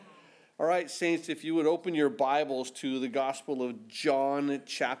All right, saints, if you would open your Bibles to the Gospel of John,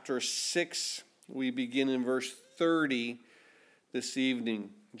 chapter 6. We begin in verse 30 this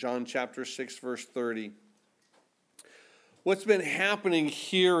evening. John chapter 6, verse 30. What's been happening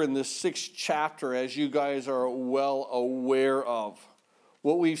here in the 6th chapter, as you guys are well aware of,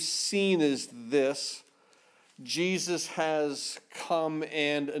 what we've seen is this. Jesus has come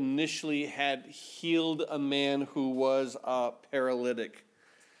and initially had healed a man who was a paralytic.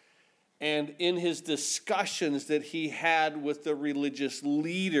 And in his discussions that he had with the religious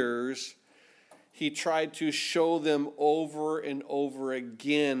leaders, he tried to show them over and over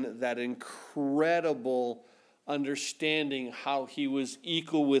again that incredible understanding how he was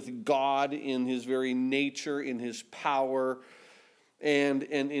equal with God in his very nature, in his power, and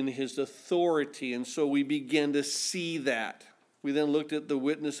in his authority. And so we began to see that. We then looked at the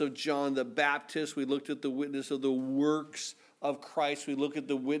witness of John the Baptist. We looked at the witness of the works of Christ. We look at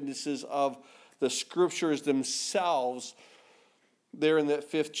the witnesses of the scriptures themselves there in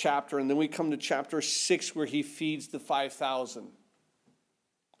that 5th chapter. And then we come to chapter 6 where he feeds the 5,000.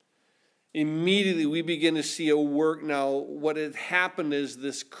 Immediately we begin to see a work. Now what had happened is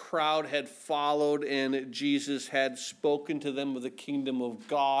this crowd had followed and Jesus had spoken to them of the kingdom of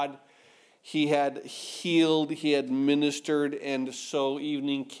God. He had healed, he had ministered, and so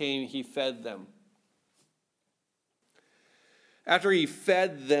evening came, he fed them. After he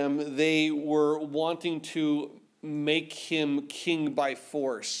fed them, they were wanting to make him king by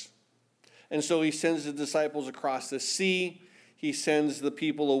force. And so he sends the disciples across the sea. He sends the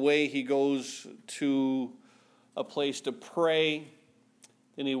people away. He goes to a place to pray.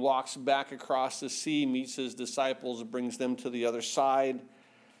 Then he walks back across the sea, meets his disciples, brings them to the other side.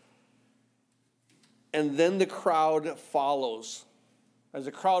 And then the crowd follows. As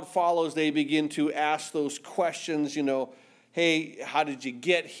the crowd follows, they begin to ask those questions, hey, how did you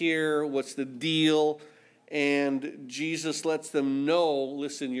get here? What's the deal? And Jesus lets them know,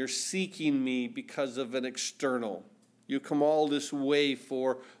 listen, you're seeking me because of an external. You come all this way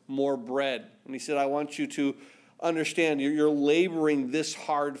for more bread. And he said, I want you to understand, you're laboring this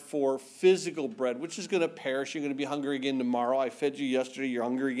hard for physical bread, which is going to perish. You're going to be hungry again tomorrow. I fed you yesterday. You're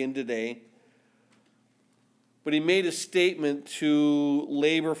hungry again today. But he made a statement to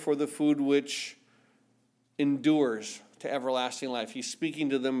labor for the food which endures to everlasting life. He's speaking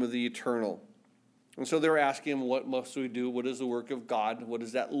to them of the eternal. And so they're asking him, what must we do? What is the work of God? What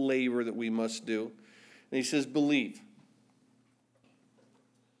is that labor that we must do? And he says, believe.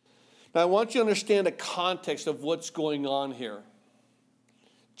 Now I want you to understand the context of what's going on here.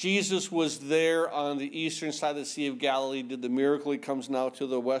 Jesus was there on the eastern side of the Sea of Galilee, did the miracle. He comes now to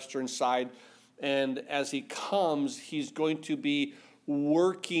the western side. And as he comes, he's going to be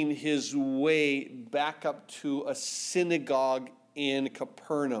working his way back up to a synagogue in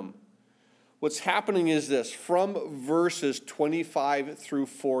Capernaum. What's happening is this, from verses 25 through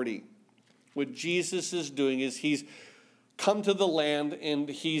 40, what Jesus is doing is he's come to the land and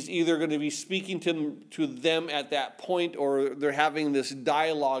he's either going to be speaking to them at that point or they're having this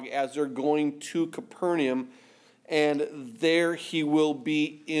dialogue as they're going to Capernaum, and there he will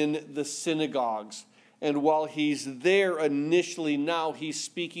be in the synagogues. And while he's there initially now, he's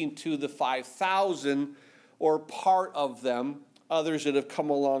speaking to the 5,000 or part of them, others that have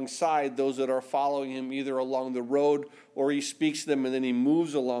come alongside, those that are following him either along the road or he speaks to them and then he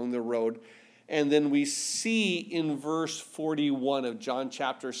moves along the road. And then we see in verse 41 of John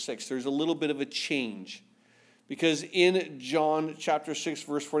chapter 6, there's a little bit of a change. Because in John chapter 6,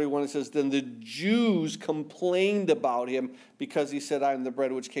 verse 41, it says, then the Jews complained about him because he said, I am the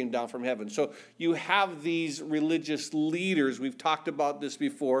bread which came down from heaven. So you have these religious leaders. We've talked about this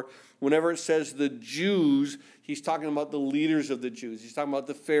before. Whenever it says the Jews, he's talking about the leaders of the Jews. He's talking about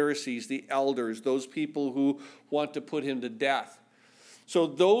the Pharisees, the elders, those people who want to put him to death. So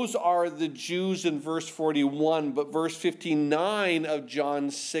those are the Jews in verse 41. But verse 59 of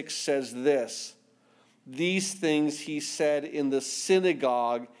John 6 says this. These things he said in the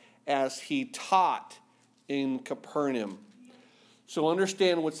synagogue as he taught in Capernaum. So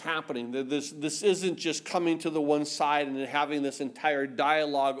understand what's happening. This isn't just coming to the one side and having this entire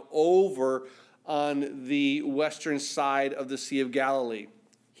dialogue over on the western side of the Sea of Galilee.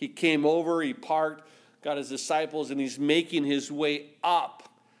 He came over, he parked, got his disciples, and he's making his way up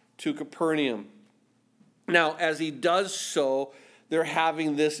to Capernaum. Now, as he does so, they're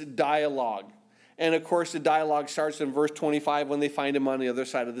having this dialogue. And of course, the dialogue starts in verse 25 when they find him on the other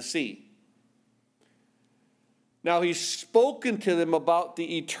side of the sea. Now, he's spoken to them about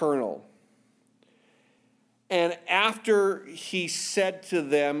the eternal. And after he said to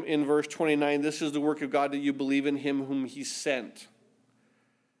them in verse 29, this is the work of God that you believe in him whom he sent.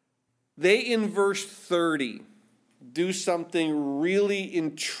 They, in verse 30, do something really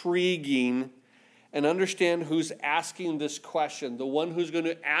intriguing, and understand who's asking this question. The one who's going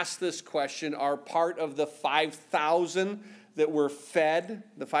to ask this question are part of the 5,000 that were fed,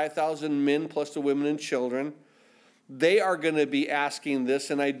 the 5,000 men plus the women and children. They are going to be asking this,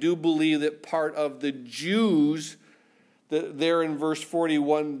 and I do believe that part of the Jews that there in verse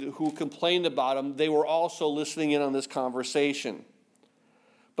 41 who complained about him, they were also listening in on this conversation.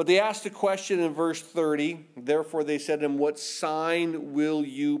 But they asked a question in verse 30. Therefore they said to him, what sign will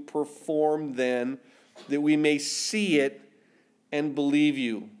you perform then, that we may see it and believe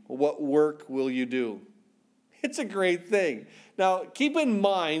you? What work will you do? It's a great thing. Now, keep in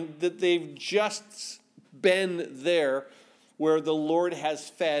mind that they've just been there where the Lord has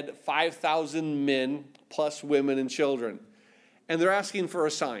fed 5,000 men plus women and children. And they're asking for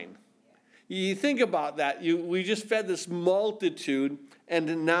a sign. You think about that. We just fed this multitude,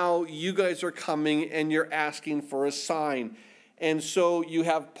 and now you guys are coming and you're asking for a sign. And so you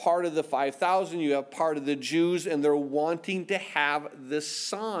have part of the 5,000, you have part of the Jews, and they're wanting to have this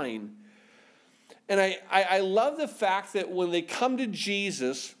sign. And I love the fact that when they come to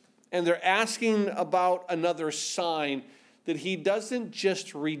Jesus and they're asking about another sign, that he doesn't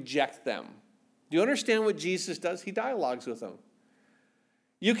just reject them. Do you understand what Jesus does? He dialogues with them.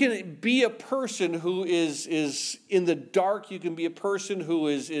 You can be a person who is in the dark. You can be a person who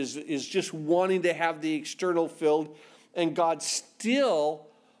is just wanting to have the external filled, and God still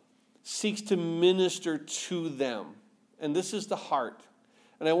seeks to minister to them. And this is the heart.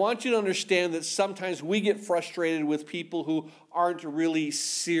 And I want you to understand that sometimes we get frustrated with people who aren't really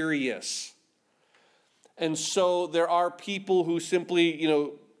serious. And so there are people who simply,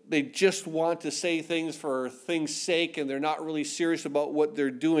 they just want to say things for things' sake, and they're not really serious about what they're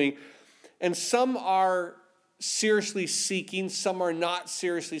doing. And some are seriously seeking, some are not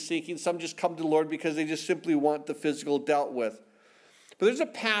seriously seeking, some just come to the Lord because they just simply want the physical dealt with. But there's a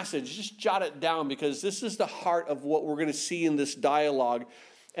passage, just jot it down, because this is the heart of what we're going to see in this dialogue.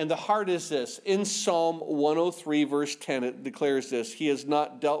 And the heart is this. In Psalm 103, verse 10, it declares this: he has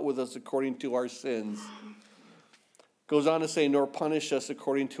not dealt with us according to our sins. Goes on to say, nor punish us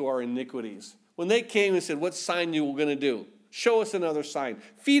according to our iniquities. When they came and said, what sign you were going to do? Show us another sign.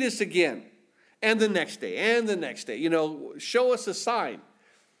 Feed us again. And the next day. And the next day. Show us a sign.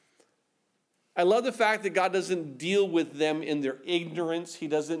 I love the fact that God doesn't deal with them in their ignorance. He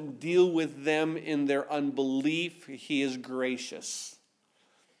doesn't deal with them in their unbelief. He is gracious.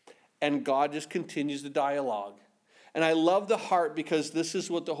 And God just continues the dialogue. And I love the heart, because this is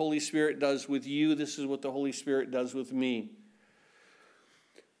what the Holy Spirit does with you. This is what the Holy Spirit does with me.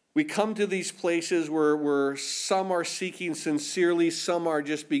 We come to these places where some are seeking sincerely, some are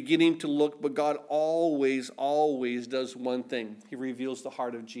just beginning to look, but God always, always does one thing. He reveals the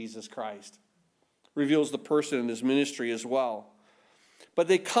heart of Jesus Christ. Reveals the person in his ministry as well. But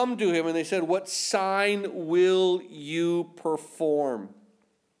they come to him and they said, what sign will you perform?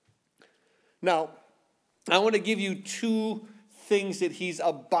 Now, I want to give you two things that he's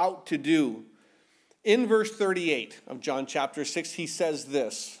about to do. In verse 38 of John chapter 6, he says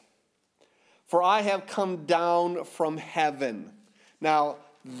this: for I have come down from heaven. Now,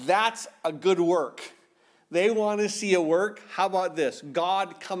 that's a good work. They want to see a work. How about this?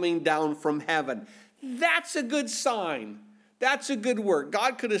 God coming down from heaven. That's a good sign. That's a good work.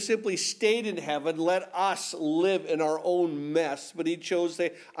 God could have simply stayed in heaven, let us live in our own mess, but he chose to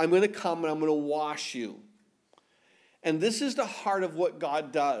say, I'm going to come and I'm going to wash you. And this is the heart of what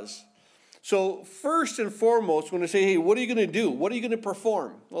God does. So first and foremost, when I say, hey, what are you going to do? What are you going to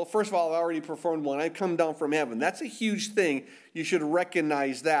perform? Well, first of all, I already performed one. I've come down from heaven. That's a huge thing. You should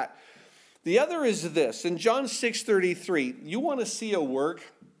recognize that. The other is this. In John 6:33, you want to see a work?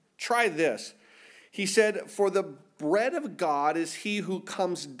 Try this. He said, for the bread of God is he who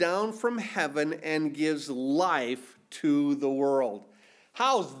comes down from heaven and gives life to the world.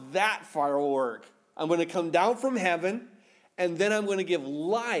 How's that for a work? I'm going to come down from heaven, and then I'm going to give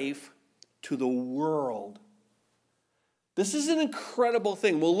life to the world. This is an incredible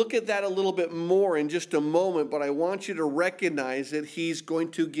thing. We'll look at that a little bit more in just a moment, but I want you to recognize that he's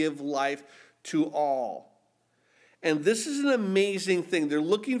going to give life to all. And this is an amazing thing. They're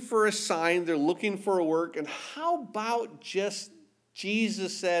looking for a sign. They're looking for a work. And how about just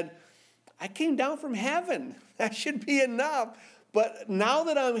Jesus said, I came down from heaven. That should be enough. But now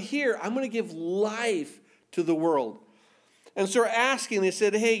that I'm here, I'm going to give life to the world. And so they're asking, they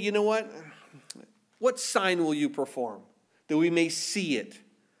said, hey, you know what? What sign will you perform that we may see it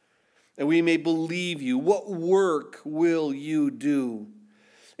and we may believe you? What work will you do?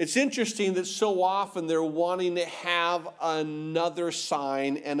 It's interesting that so often they're wanting to have another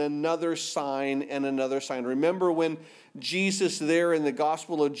sign and another sign and another sign. Remember when Jesus there in the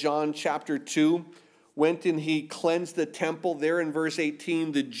Gospel of John chapter 2 went and he cleansed the temple? There in verse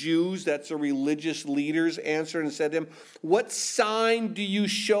 18, the Jews, that's the religious leaders, answered and said to him, "What sign do you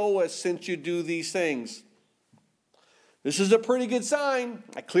show us since you do these things?" This is a pretty good sign.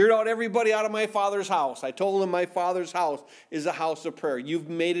 I cleared out everybody out of my Father's house. I told them my Father's house is a house of prayer. You've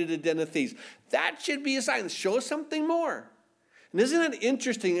made it a den of thieves. That should be a sign. Show us something more. And isn't it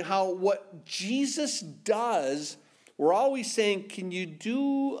interesting how what Jesus does, we're always saying, can you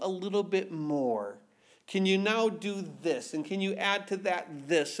do a little bit more? Can you now do this? And can you add to that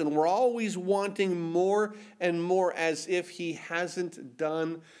this? And we're always wanting more and more as if he hasn't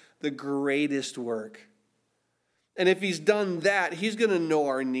done the greatest work. And if he's done that, he's going to know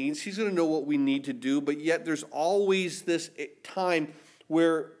our needs. He's going to know what we need to do. But yet there's always this time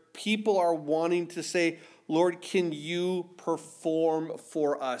where people are wanting to say, Lord, can you perform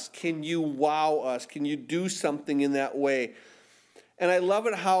for us? Can you wow us? Can you do something in that way? And I love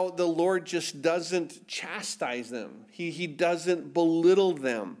it how the Lord just doesn't chastise them. He doesn't belittle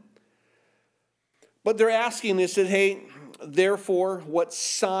them. But they're asking, they said, hey, therefore, what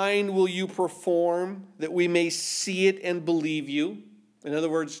sign will you perform that we may see it and believe you? In other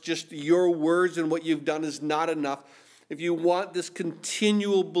words, just your words and what you've done is not enough. If you want this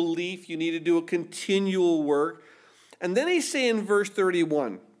continual belief, you need to do a continual work. And then he's saying in verse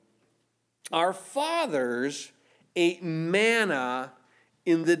 31, our fathers ate manna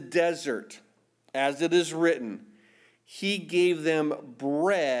in the desert, as it is written, he gave them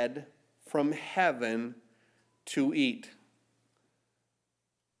bread from heaven to eat.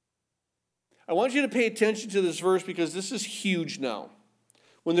 I want you to pay attention to this verse because this is huge now.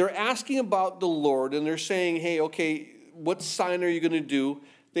 When they're asking about the Lord and they're saying, hey, okay, what sign are you going to do?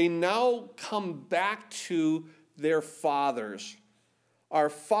 They now come back to their fathers. Our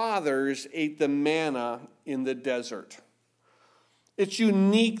fathers ate the manna in the desert. It's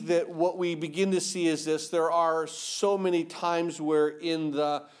unique that what we begin to see is this. There are so many times where in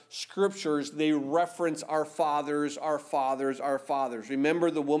the scriptures they reference our fathers, our fathers, our fathers. Remember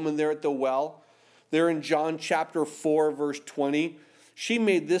the woman there at the well? There in John chapter 4, verse 20. She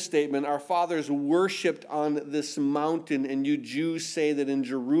made this statement, our fathers worshipped on this mountain, and you Jews say that in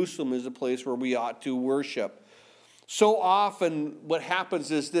Jerusalem is a place where we ought to worship. So often what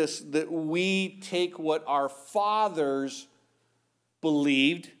happens is this, that we take what our fathers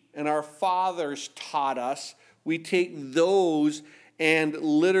believed and our fathers taught us, we take those and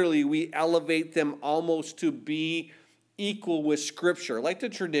literally we elevate them almost to be equal with Scripture, like the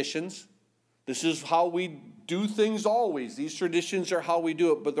traditions. This is how we do things always. These traditions are how we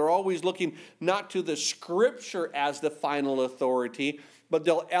do it, but they're always looking not to the Scripture as the final authority, but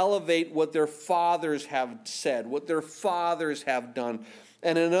they'll elevate what their fathers have said, what their fathers have done.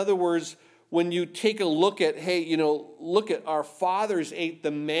 And in other words, when you take a look at, hey, look at our fathers ate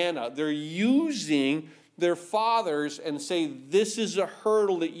the manna, they're using their fathers and say, this is a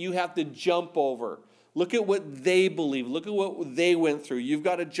hurdle that you have to jump over. Look at what they believe. Look at what they went through. You've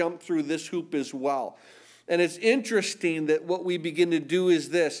got to jump through this hoop as well. And it's interesting that what we begin to do is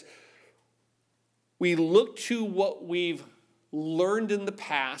this. We look to what we've learned in the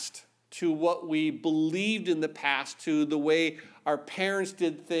past, to what we believed in the past, to the way our parents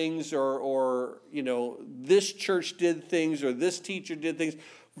did things, or this church did things, or this teacher did things,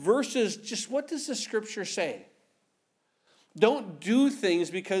 versus just what does the Scripture say? Don't do things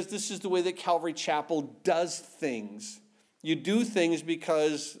because this is the way that Calvary Chapel does things. You do things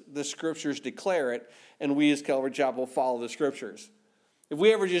because the Scriptures declare it, and we as Calvary Chapel follow the Scriptures. If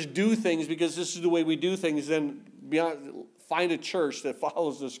we ever just do things because this is the way we do things, then find a church that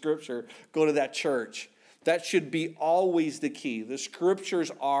follows the Scripture, go to that church. That should be always the key. The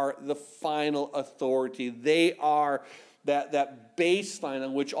Scriptures are the final authority. They are that baseline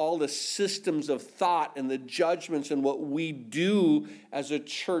on which all the systems of thought and the judgments and what we do as a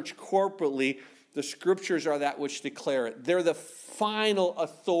church corporately, the Scriptures are that which declare it. They're the final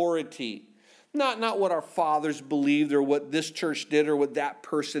authority. Not what our fathers believed or what this church did or what that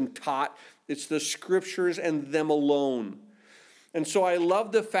person taught. It's the Scriptures and them alone. And so I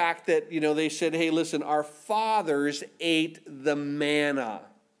love the fact that, they said, hey, listen, our fathers ate the manna.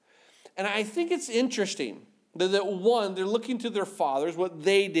 And I think it's interesting that one, they're looking to their fathers, what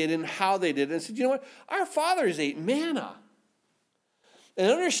they did and how they did it, and said, you know what? Our fathers ate manna. And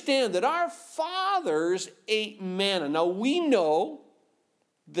understand that our fathers ate manna. Now, we know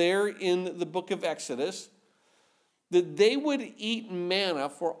there in the book of Exodus that they would eat manna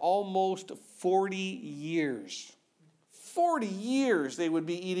for almost 40 years. 40 years they would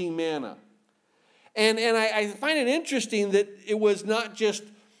be eating manna. And I find it interesting that it was not just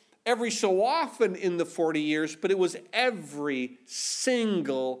every so often in the 40 years, but it was every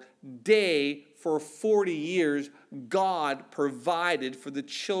single day for 40 years God provided for the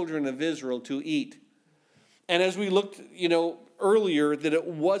children of Israel to eat. And as we looked, earlier, that it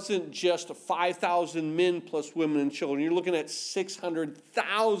wasn't just 5,000 men plus women and children. You're looking at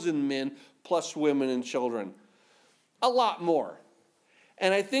 600,000 men plus women and children. A lot more.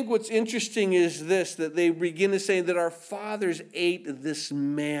 And I think what's interesting is this, that they begin to say that our fathers ate this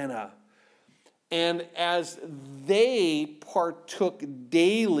manna. And as they partook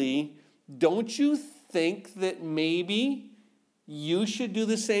daily, don't you think that maybe you should do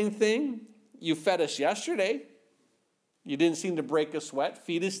the same thing? You fed us yesterday. You didn't seem to break a sweat.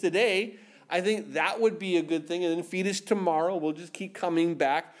 Feed us today. I think that would be a good thing. And then feed us tomorrow. We'll just keep coming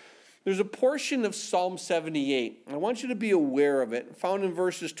back. There's a portion of Psalm 78. I want you to be aware of it. Found in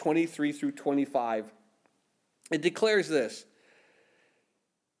verses 23 through 25. It declares this.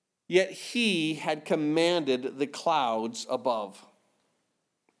 Yet he had commanded the clouds above.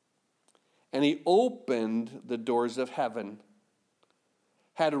 And he opened the doors of heaven.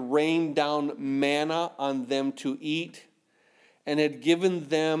 Had rained down manna on them to eat. And had given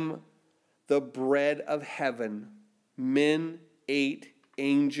them the bread of heaven. Men ate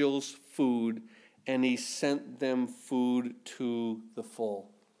angels' food, and he sent them food to the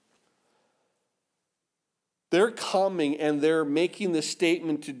full. They're coming and they're making the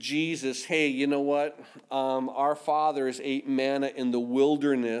statement to Jesus, hey, you know what? Our fathers ate manna in the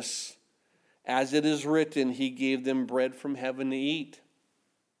wilderness. As it is written, he gave them bread from heaven to eat.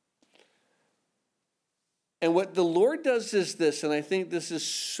 And what the Lord does is this, and I think this is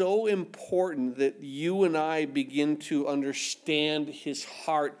so important that you and I begin to understand his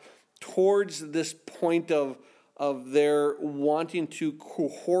heart towards this point of their wanting to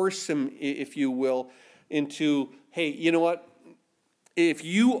coerce him, if you will, into, hey, you know what? If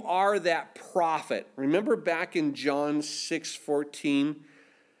you are that prophet, remember back in John 6:14,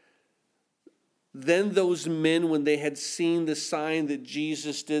 then those men, when they had seen the sign that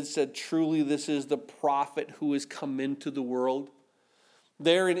Jesus did, said, truly this is the prophet who has come into the world.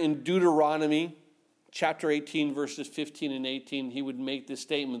 There in Deuteronomy chapter 18, verses 15 and 18, he would make this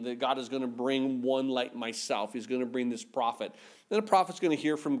statement that God is going to bring one like myself. He's going to bring this prophet. Then the prophet's going to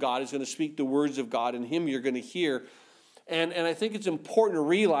hear from God. He's going to speak the words of God, and him you're going to hear. And I think it's important to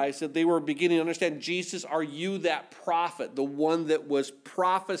realize that they were beginning to understand, Jesus, are you that prophet, the one that was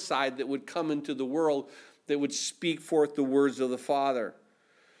prophesied that would come into the world, that would speak forth the words of the Father?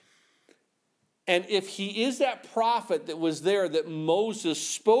 And if he is that prophet that was there that Moses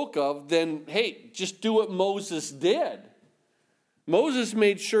spoke of, then, hey, just do what Moses did. Moses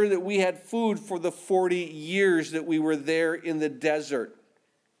made sure that we had food for the 40 years that we were there in the desert.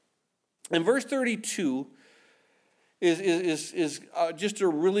 And verse 32 is just a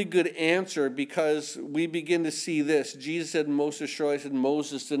really good answer, because we begin to see this. Jesus said, Moses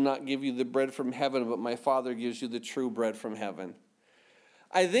did not give you the bread from heaven, but my Father gives you the true bread from heaven.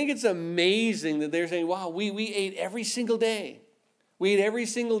 I think it's amazing that they're saying, wow, we ate every single day. We ate every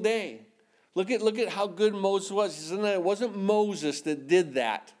single day. Look at how good Moses was. He said, it wasn't Moses that did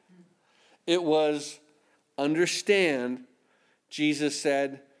that. It was, understand, Jesus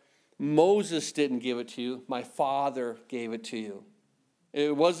said, Moses didn't give it to you. My Father gave it to you.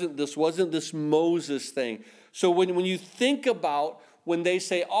 It wasn't this Moses thing. So when you think about when they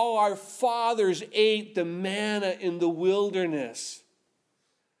say, oh, our fathers ate the manna in the wilderness,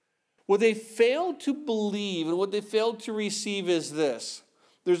 what they failed to believe and what they failed to receive is this.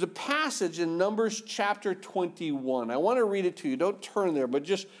 There's a passage in Numbers chapter 21. I want to read it to you. Don't turn there, but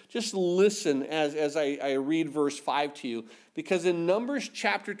just listen as I read verse 5 to you. Because in Numbers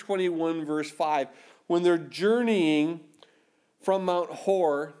chapter 21, verse 5, when they're journeying from Mount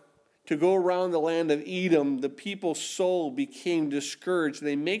Hor to go around the land of Edom, the people's soul became discouraged.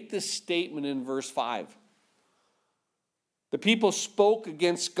 They make this statement in verse 5. The people spoke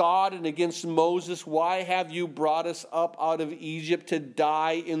against God and against Moses. Why have you brought us up out of Egypt to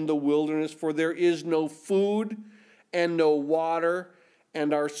die in the wilderness? For there is no food and no water,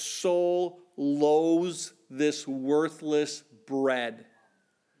 and our soul loathes this worthless bread.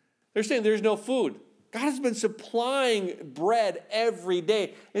 They're saying there's no food. God has been supplying bread every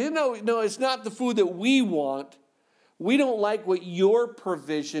day. And no, it's not the food that we want. We don't like what your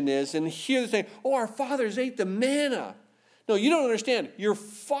provision is. And here they're saying, oh, our fathers ate the manna. No, you don't understand. Your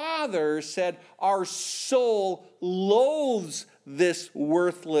Father said, our soul loathes this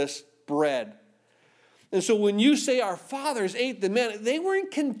worthless bread. And so when you say our fathers ate the manna, they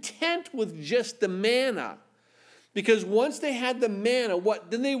weren't content with just the manna. Because once they had the manna,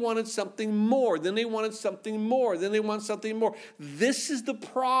 then they wanted something more. Then they wanted something more. Then they want something more. This is the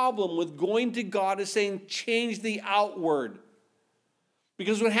problem with going to God, is saying, change the outward.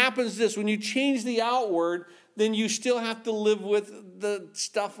 Because what happens is this: when you change the outward, then you still have to live with the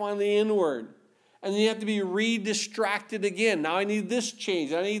stuff on the inward. And then you have to be re-distracted again. Now I need this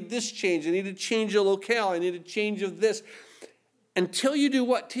change. I need this change. I need to change a locale. I need a change of this. Until you do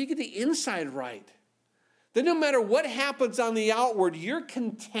what? Till you get the inside right. Then no matter what happens on the outward, you're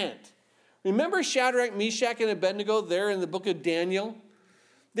content. Remember Shadrach, Meshach, and Abednego there in the book of Daniel?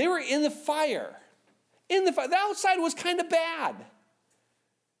 They were in the fire. The outside was kind of bad.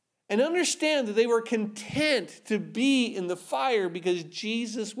 And understand that they were content to be in the fire because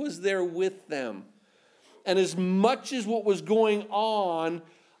Jesus was there with them. And as much as what was going on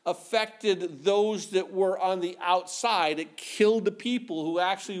affected those that were on the outside, it killed the people who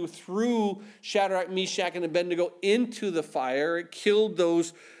actually threw Shadrach, Meshach, and Abednego into the fire. It killed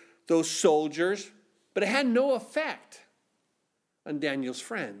those soldiers, but it had no effect on Daniel's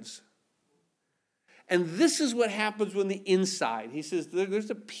friends. And this is what happens when the inside. He says, there's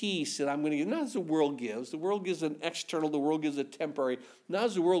a peace that I'm going to give. Not as the world gives. The world gives an external. The world gives a temporary. Not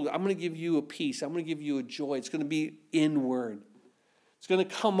as the world. I'm going to give you a peace. I'm going to give you a joy. It's going to be inward. It's going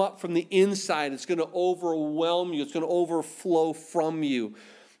to come up from the inside. It's going to overwhelm you. It's going to overflow from you.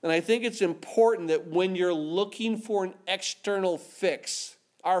 And I think it's important that when you're looking for an external fix,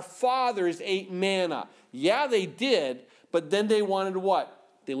 our fathers ate manna. Yeah, they did, but then they wanted what?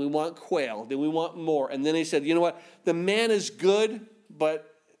 Then we want quail. Then we want more. And then they said, you know what? The manna is good,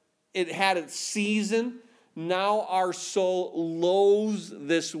 but it had its season. Now our soul loathes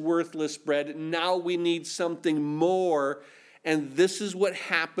this worthless bread. Now we need something more. And this is what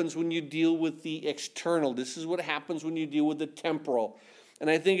happens when you deal with the external. This is what happens when you deal with the temporal. And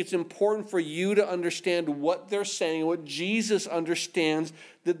I think it's important for you to understand what they're saying, what Jesus understands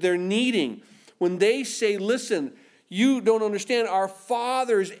that they're needing. When they say, listen, you don't understand, our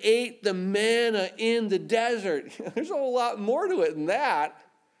fathers ate the manna in the desert. There's a whole lot more to it than that.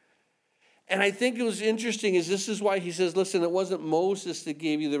 And I think it was interesting is this is why he says, listen, it wasn't Moses that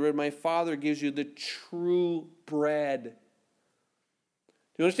gave you the bread. My Father gives you the true bread. Do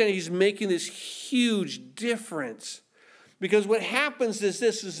you understand? He's making this huge difference. Because what happens is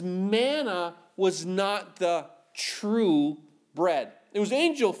this, is manna was not the true bread. It was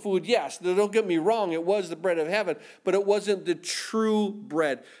angel food, yes. Don't get me wrong. It was the bread of heaven, but it wasn't the true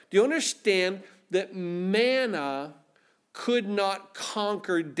bread. Do you understand that manna could not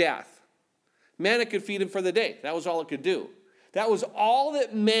conquer death? Manna could feed him for the day. That was all it could do. That was all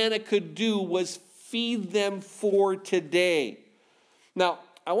that manna could do, was feed them for today. Now,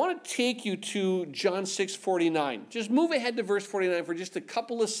 I want to take you to John 6:49. Just move ahead to verse 49 for just a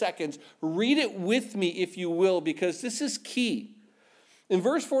couple of seconds. Read it with me, if you will, because this is key. In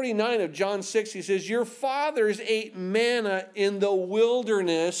verse 49 of John 6, he says, your fathers ate manna in the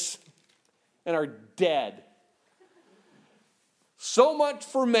wilderness and are dead. So much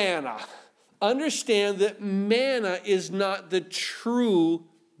for manna. Understand that manna is not the true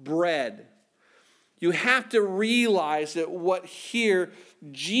bread. You have to realize that what here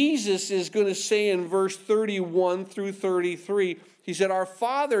Jesus is going to say in verse 31 through 33, he said, our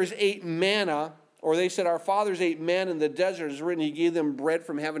fathers ate manna, or they said, our fathers ate manna in the desert. It's written, he gave them bread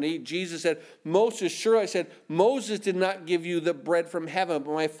from heaven to eat. Jesus said, Moses, sure, I said, Moses did not give you the bread from heaven,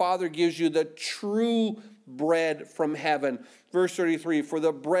 but my Father gives you the true bread from heaven. Verse 33, for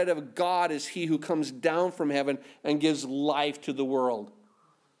the bread of God is he who comes down from heaven and gives life to the world.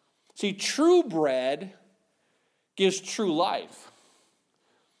 See, true bread gives true life.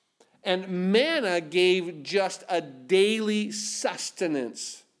 And manna gave just a daily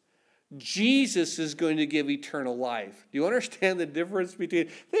sustenance. Jesus is going to give eternal life. Do you understand the difference between,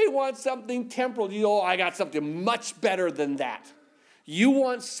 they want something temporal. I got something much better than that. You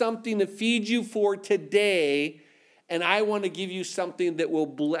want something to feed you for today, and I want to give you something that will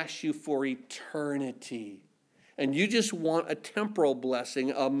bless you for eternity. And you just want a temporal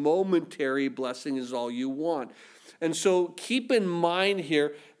blessing, a momentary blessing is all you want. And so keep in mind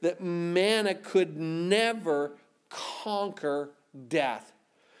here that manna could never conquer death.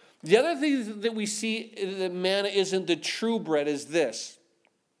 The other thing that we see that manna isn't the true bread is this,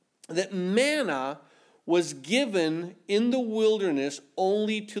 that manna was given in the wilderness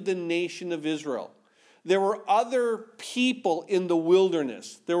only to the nation of Israel. There were other people in the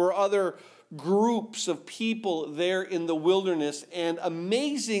wilderness. There were other groups of people there in the wilderness, and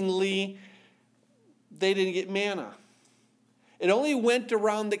amazingly, they didn't get manna. It only went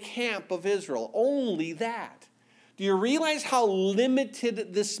around the camp of Israel, only that. Do you realize how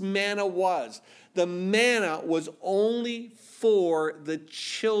limited this manna was? The manna was only for the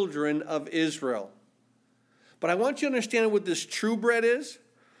children of Israel. But I want you to understand what this true bread is.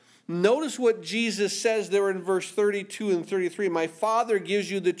 Notice what Jesus says there in verse 32 and 33. My Father gives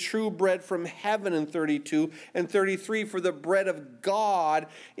you the true bread from heaven in 32 and 33. For the bread of God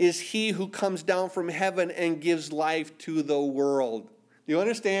is he who comes down from heaven and gives life to the world. Do you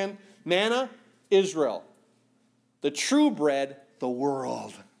understand? Manna, Israel. The true bread, the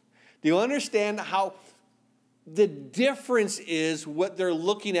world. Do you understand how the difference is what they're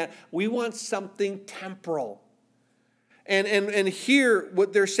looking at? We want something temporal. And here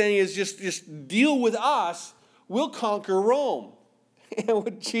what they're saying is just deal with us, we'll conquer Rome. And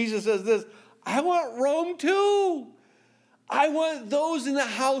what Jesus says this, I want Rome too. I want those in the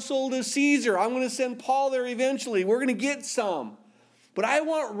household of Caesar. I'm going to send Paul there eventually. We're going to get some. But I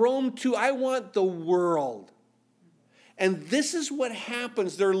want Rome too. I want the world. And this is what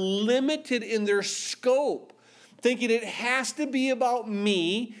happens. They're limited in their scope, thinking it has to be about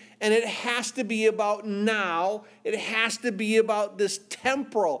me, and it has to be about now. It has to be about this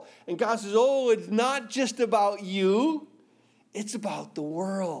temporal. And God says, oh, it's not just about you. It's about the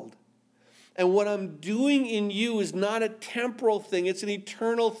world. And what I'm doing in you is not a temporal thing. It's an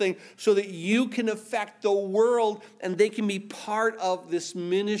eternal thing so that you can affect the world and they can be part of this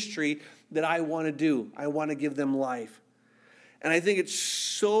ministry that I want to do. I want to give them life. And I think it's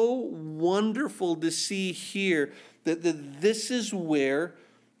so wonderful to see here that this is where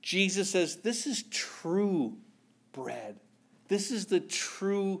Jesus says, this is true bread. This is the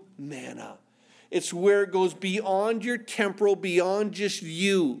true manna. It's where it goes beyond your temporal, beyond just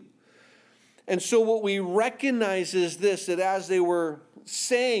you. And so what we recognize is this, that as they were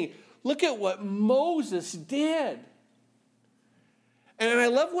saying, look at what Moses did. And I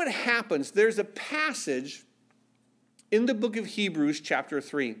love what happens. There's a passage in the book of Hebrews, chapter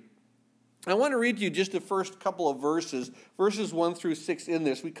 3. I want to read to you just the first couple of verses 1 through 6 in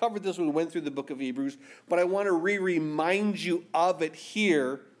this. We covered this when we went through the book of Hebrews, but I want to remind you of it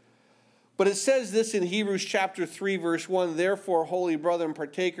here. But it says this in Hebrews chapter 3, verse 1, therefore, holy brethren,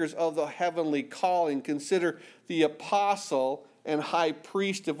 partakers of the heavenly calling, consider the apostle and high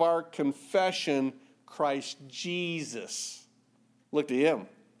priest of our confession, Christ Jesus. Look to him.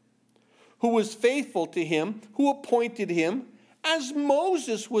 Who was faithful to him, who appointed him, as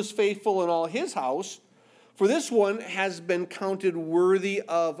Moses was faithful in all his house. For this one has been counted worthy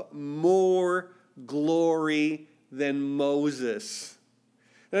of more glory than Moses.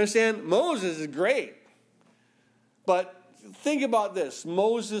 You understand? Moses is great. But think about this.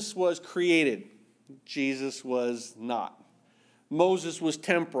 Moses was created. Jesus was not. Moses was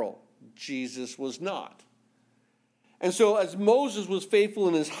temporal. Jesus was not. And so as Moses was faithful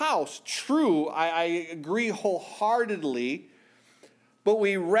in his house, true, I agree wholeheartedly, but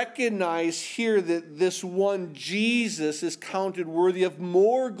we recognize here that this one Jesus is counted worthy of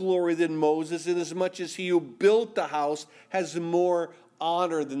more glory than Moses, inasmuch as he who built the house has more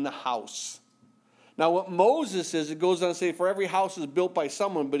honor than the house. Now what Moses is, it goes on to say, for every house is built by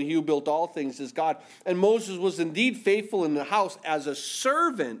someone, but he who built all things is God. And Moses was indeed faithful in the house as a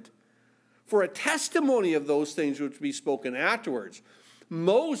servant for a testimony of those things which be spoken afterwards.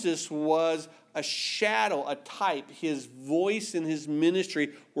 Moses was a shadow, a type. His voice and his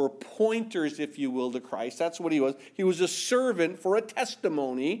ministry were pointers, if you will, to Christ. That's what he was. He was a servant for a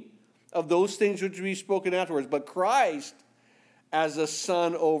testimony of those things which be spoken afterwards. But Christ, as a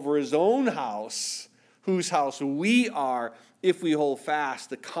son over his own house, whose house we are, if we hold fast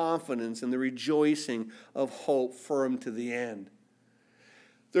the confidence and the rejoicing of hope firm to the end.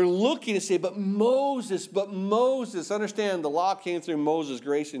 They're looking to say, but Moses, understand the law came through Moses,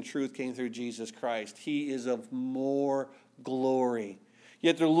 grace and truth came through Jesus Christ. He is of more glory.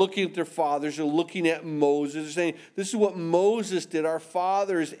 Yet they're looking at their fathers, they're looking at Moses, they're saying, this is what Moses did. Our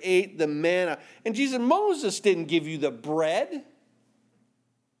fathers ate the manna. And Jesus, Moses didn't give you the bread.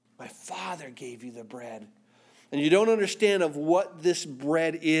 My Father gave you the bread. And you don't understand of what this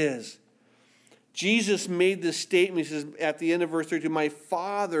bread is. Jesus made this statement, he says at the end of verse 32, my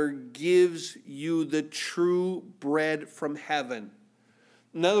Father gives you the true bread from heaven.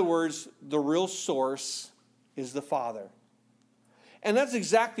 In other words, the real source is the Father. And that's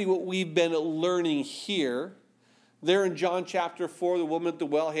exactly what we've been learning here. There in John chapter 4, the woman at the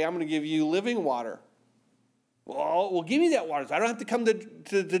well, hey, I'm going to give you living water. Well, give me that water. So I don't have to come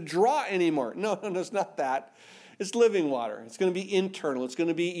to draw anymore. No, it's not that. It's living water. It's going to be internal. It's going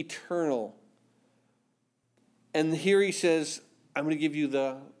to be eternal. And here he says, I'm going to give you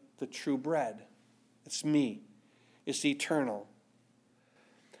the true bread. It's me. It's eternal.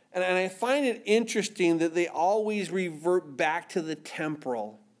 And I find it interesting that they always revert back to the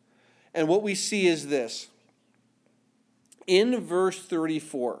temporal. And what we see is this. In verse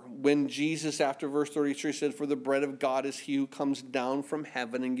 34, when Jesus, after verse 33, said, "For the bread of God is he who comes down from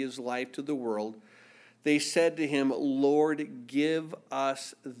heaven and gives life to the world," they said to him, "Lord, give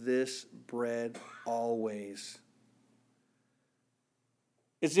us this bread always."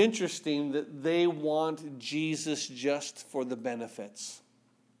 It's interesting that they want Jesus just for the benefits.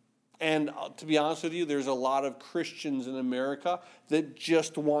 And to be honest with you, there's a lot of Christians in America that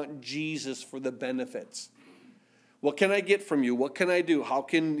just want Jesus for the benefits. What can I get from you? What can I do? How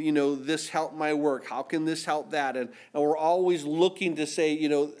can, this help my work? How can this help that? And we're always looking to say,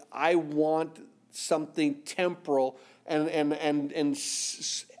 I want something temporal, and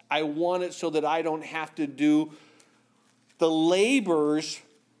I want it so that I don't have to do the labors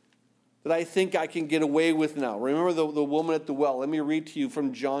that I think I can get away with now. Remember the woman at the well. Let me read to you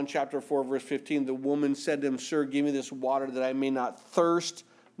from John chapter 4, verse 15. The woman said to him, "Sir, give me this water that I may not thirst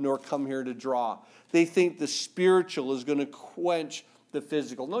nor come here to draw." They think the spiritual is going to quench the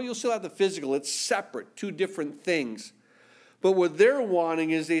physical. No, you'll still have the physical. It's separate, two different things. But what they're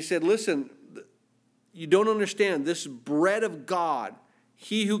wanting is, they said, listen, you don't understand. This bread of God,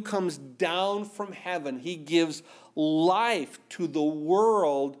 he who comes down from heaven, he gives life to the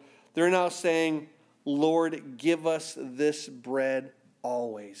world. They're now saying, "Lord, give us this bread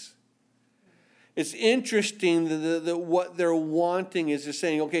always." It's interesting that what they're wanting is they're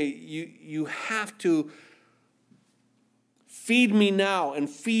saying, okay, you have to feed me now and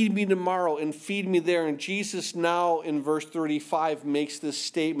feed me tomorrow and feed me there. And Jesus now in verse 35 makes this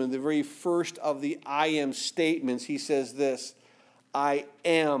statement, the very first of the I am statements. He says this, "I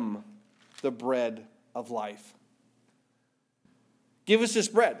am the bread of life." Give us this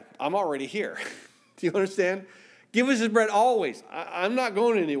bread. I'm already here. Do you understand? Give us this bread always. I'm not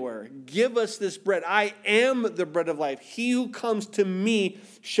going anywhere. Give us this bread. I am the bread of life. He who comes to me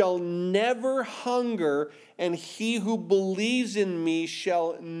shall never hunger, and he who believes in me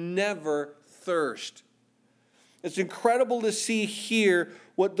shall never thirst. It's incredible to see here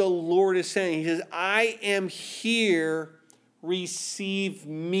what the Lord is saying. He says, "I am here. Receive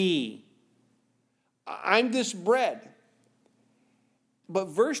me." I'm this bread. But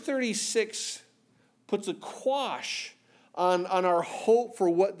verse 36 puts a quash on our hope for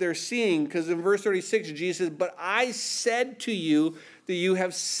what they're seeing. Because in verse 36, Jesus says, "But I said to you that you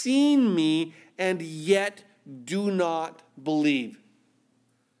have seen me and yet do not believe."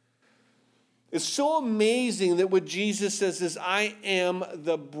 It's so amazing that what Jesus says is, "I am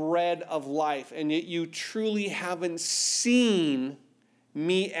the bread of life," and yet you truly haven't seen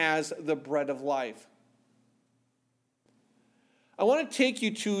me as the bread of life. I want to take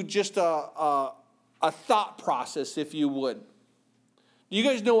you to just a thought process, if you would. You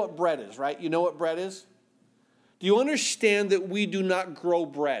guys know what bread is, right? You know what bread is? Do you understand that we do not grow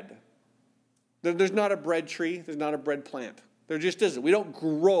bread? There's not a bread tree. There's not a bread plant. There just isn't. We don't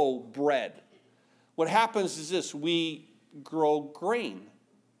grow bread. What happens is this. We grow grain.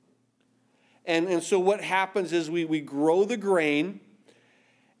 And so what happens is we grow the grain,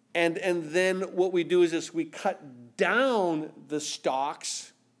 and then what we do is this. We cut down the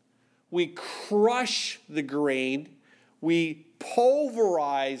stalks, we crush the grain, we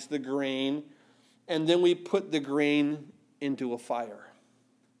pulverize the grain, and then we put the grain into a fire.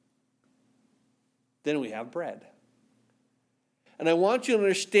 Then we have bread. And I want you to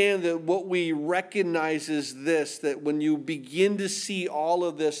understand that what we recognize is this, that when you begin to see all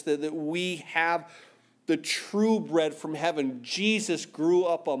of this, that we have the true bread from heaven. Jesus grew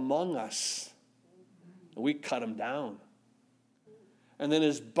up among us. We cut him down. And then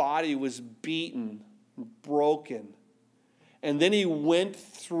his body was beaten, broken. And then he went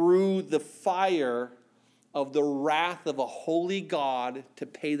through the fire of the wrath of a holy God to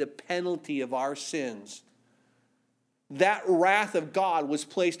pay the penalty of our sins. That wrath of God was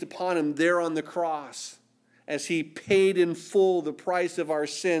placed upon him there on the cross as he paid in full the price of our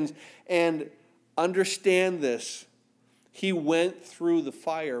sins. And understand this. He went through the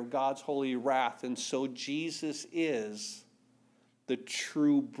fire of God's holy wrath, and so Jesus is the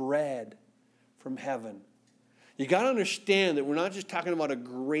true bread from heaven. You got to understand that we're not just talking about a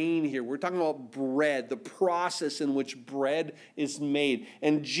grain here. We're talking about bread, the process in which bread is made.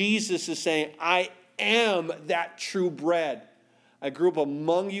 And Jesus is saying, "I am that true bread. I grew up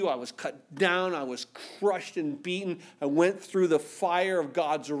among you. I was cut down. I was crushed and beaten. I went through the fire of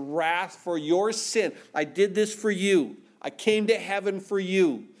God's wrath for your sin. I did this for you. I came to heaven for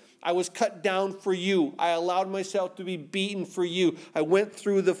you. I was cut down for you. I allowed myself to be beaten for you. I went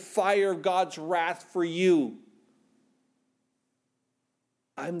through the fire of God's wrath for you."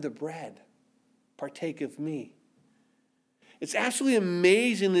 I'm the bread. Partake of me. It's absolutely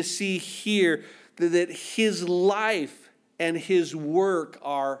amazing to see here that his life and his work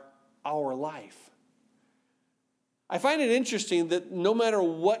are our life. I find it interesting that no matter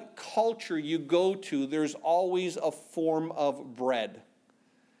what culture you go to, there's always a form of bread.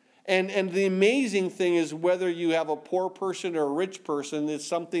 And the amazing thing is whether you have a poor person or a rich person, it's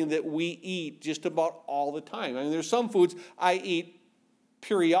something that we eat just about all the time. I mean, there's some foods I eat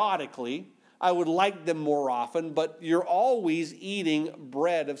periodically. I would like them more often, but you're always eating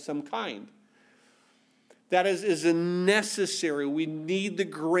bread of some kind. That is necessary. We need the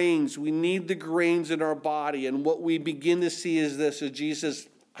grains. We need the grains in our body. And what we begin to see is this, is Jesus,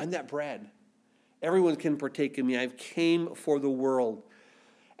 I'm that bread. Everyone can partake in me. I've came for the world.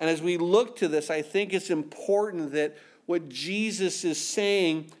 And as we look to this, I think it's important that what Jesus is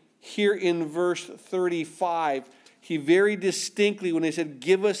saying here in verse 35, he very distinctly, when he said,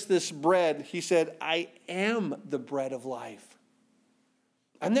 give us this bread, he said, I am the bread of life.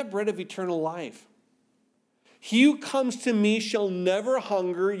 I'm that bread of eternal life. He who comes to me shall never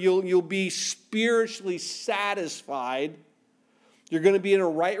hunger. You'll be spiritually satisfied. You're going to be in a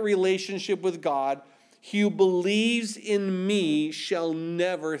right relationship with God. He who believes in me shall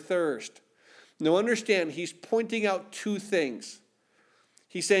never thirst. Now understand, he's pointing out two things.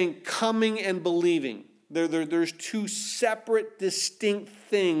 He's saying coming and believing. There's two separate, distinct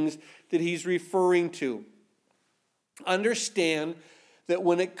things that he's referring to. Understand that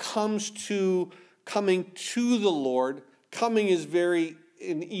when it comes to coming to the Lord, coming is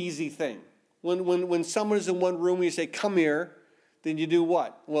an easy thing. When someone is in one room and you say, come here, then you do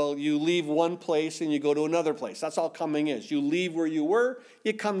what? Well, you leave one place and you go to another place. That's all coming is. You leave where you were,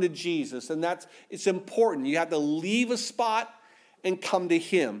 you come to Jesus. And it's important. You have to leave a spot and come to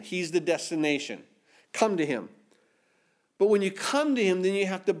him. He's the destination. Come to him. But when you come to him, then you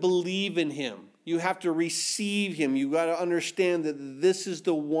have to believe in him. You have to receive him. You got to understand that this is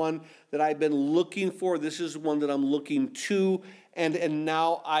the one that I've been looking for. This is one that I'm looking to. And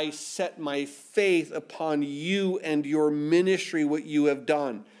now I set my faith upon you and your ministry, what you have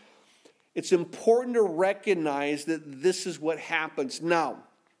done. It's important to recognize that this is what happens. Now,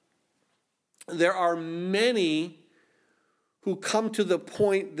 there are many who come to the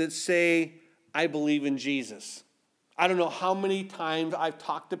point that say, I believe in Jesus. I don't know how many times I've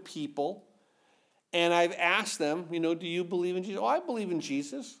talked to people and I've asked them, do you believe in Jesus? Oh, I believe in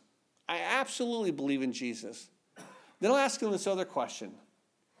Jesus. I absolutely believe in Jesus. Then I'll ask them this other question.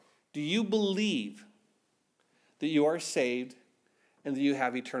 Do you believe that you are saved and that you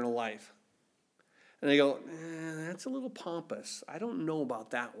have eternal life? And they go, that's a little pompous. I don't know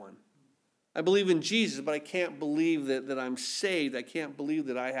about that one. I believe in Jesus, but I can't believe that I'm saved. I can't believe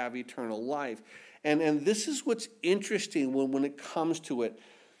that I have eternal life. And this is what's interesting when it comes to it.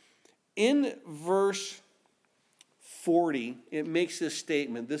 In verse 40, it makes this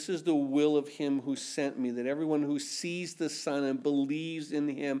statement. This is the will of him who sent me, that everyone who sees the Son and believes in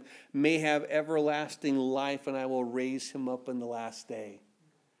him may have everlasting life, and I will raise him up in the last day.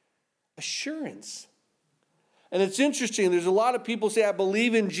 Assurance. And it's interesting. There's a lot of people say, I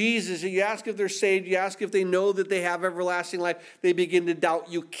believe in Jesus. You ask if they're saved. You ask if they know that they have everlasting life. They begin to doubt.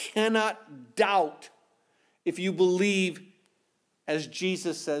 You cannot doubt if you believe as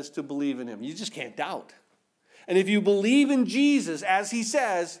Jesus says to believe in him. You just can't doubt. And if you believe in Jesus, as he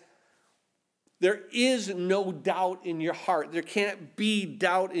says, there is no doubt in your heart. There can't be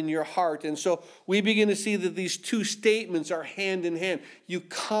doubt in your heart. And so we begin to see that these two statements are hand in hand. You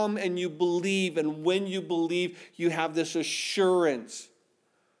come and you believe, and when you believe, you have this assurance.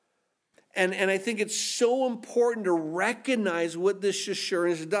 And I think it's so important to recognize what this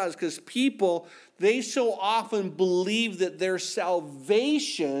assurance does, because people, they so often believe that their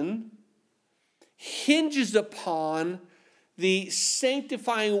salvation hinges upon the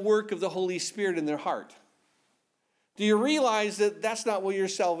sanctifying work of the Holy Spirit in their heart. Do you realize that that's not what your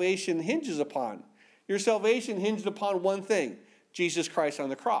salvation hinges upon? Your salvation hinged upon one thing, Jesus Christ on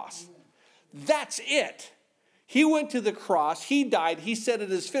the cross. That's it. He went to the cross, he died, he said it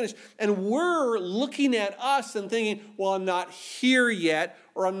is finished. And we're looking at us and thinking, well, I'm not here yet,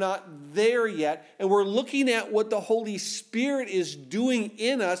 or I'm not there yet. And we're looking at what the Holy Spirit is doing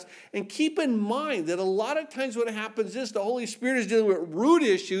in us. And keep in mind that a lot of times what happens is the Holy Spirit is dealing with root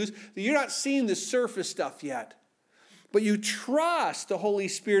issues that you're not seeing the surface stuff yet. But you trust the Holy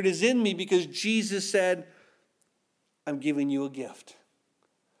Spirit is in me because Jesus said, I'm giving you a gift.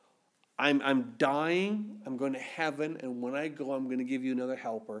 I'm dying, I'm going to heaven, and when I go, I'm going to give you another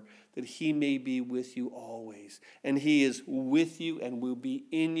helper, that he may be with you always. And he is with you and will be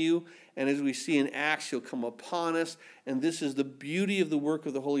in you. And as we see in Acts, he'll come upon us. And this is the beauty of the work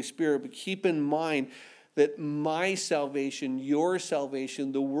of the Holy Spirit. But keep in mind that my salvation, your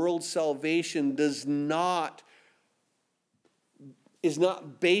salvation, the world's salvation is not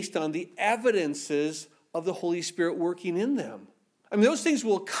based on the evidences of the Holy Spirit working in them. I mean, those things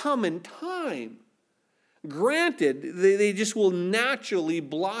will come in time. Granted, they just will naturally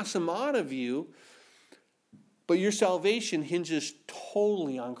blossom out of you, but your salvation hinges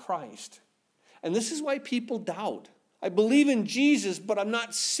totally on Christ. And this is why people doubt. I believe in Jesus, but I'm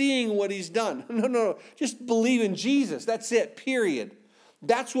not seeing what he's done. No. Just believe in Jesus. That's it, period.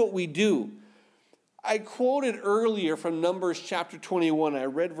 That's what we do. I quoted earlier from Numbers chapter 21. I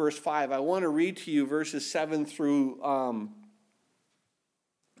read verse 5. I want to read to you verses 7 through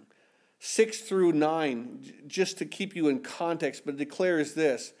 6 through 9, just to keep you in context, but it declares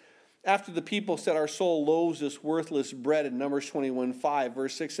this. After the people said, our soul loathes this worthless bread, in Numbers 21:5,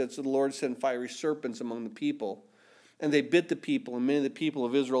 verse 6 said, so the Lord sent fiery serpents among the people, and they bit the people, and many of the people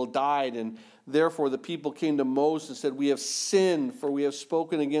of Israel died, and therefore the people came to Moses and said, we have sinned, for we have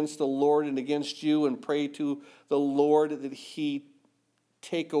spoken against the Lord and against you, and pray to the Lord that he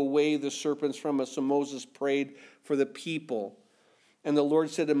take away the serpents from us. So Moses prayed for the people. And the Lord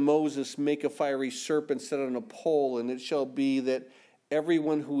said to Moses, make a fiery serpent set on a pole, and it shall be that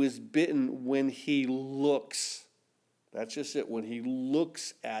everyone who is bitten when he looks, that's just it, when he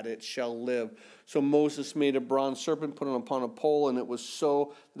looks at it shall live. So Moses made a bronze serpent, put it upon a pole, and it was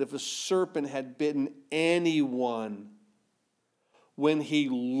so that if a serpent had bitten anyone, when he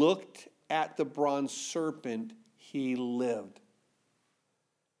looked at the bronze serpent, he lived.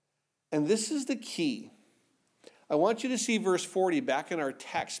 And this is the key. I want you to see verse 40 back in our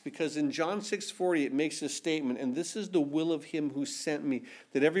text, because in John 6:40 it makes a statement, and this is the will of him who sent me,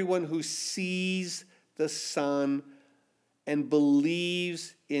 that everyone who sees the Son and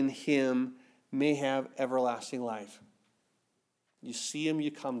believes in him may have everlasting life. You see him,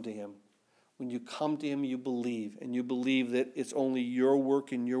 you come to him. When you come to him, you believe, and you believe that it's only your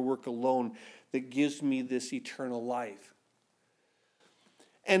work and your work alone that gives me this eternal life.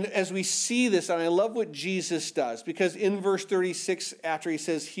 And as we see this, and I love what Jesus does, because in verse 36, after he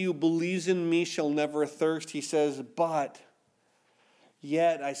says, he who believes in me shall never thirst, he says, but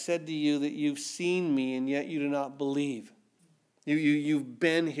yet I said to you that you've seen me, and yet you do not believe. You've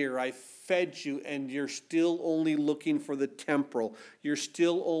been here, I fed you, and you're still only looking for the temporal. You're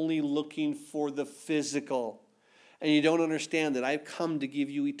still only looking for the physical. And you don't understand that I've come to give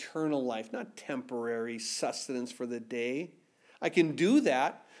you eternal life, not temporary sustenance for the day. I can do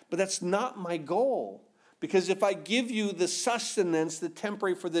that, but that's not my goal. Because if I give you the sustenance, the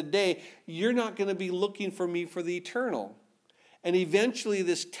temporary for the day, you're not going to be looking for me for the eternal. And eventually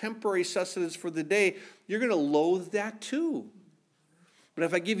this temporary sustenance for the day, you're going to loathe that too. But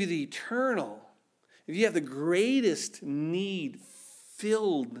if I give you the eternal, if you have the greatest need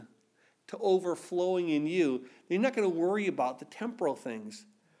filled to overflowing in you, then you're not going to worry about the temporal things.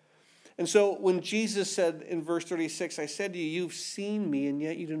 And so when Jesus said in verse 36, I said to you, you've seen me, and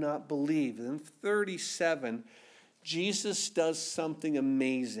yet you do not believe. And in 37, Jesus does something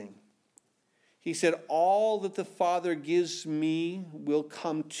amazing. He said, all that the Father gives me will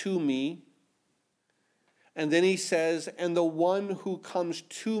come to me. And then he says, and the one who comes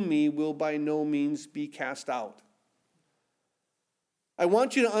to me will by no means be cast out. I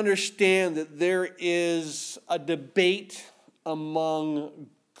want you to understand that there is a debate among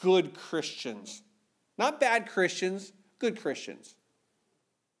good Christians. Not bad Christians, good Christians.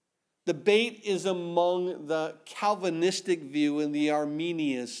 Debate is among the Calvinistic view and the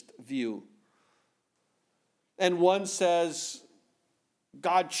Arminianist view. And one says,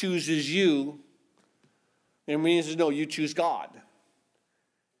 God chooses you. And Arminian says, no, you choose God.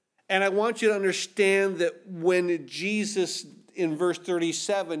 And I want you to understand that when Jesus, in verse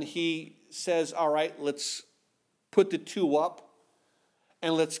 37, he says, all right, let's put the two up.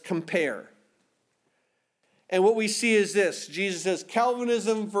 And let's compare. And what we see is this. Jesus says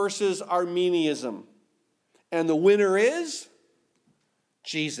Calvinism versus Arminianism. And the winner is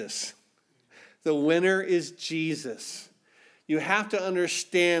Jesus. The winner is Jesus. You have to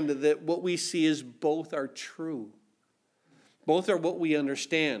understand that what we see is both are true. Both are what we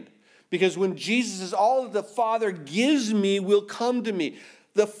understand. Because when Jesus says, all that the Father gives me will come to me.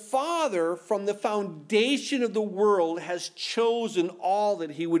 The Father, from the foundation of the world, has chosen all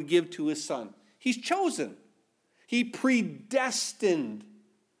that he would give to his Son. He's chosen. He predestined.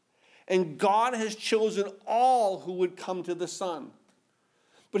 And God has chosen all who would come to the Son.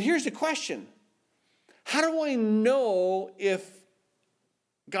 But here's the question. How do I know if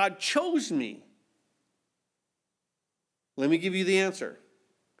God chose me? Let me give you the answer.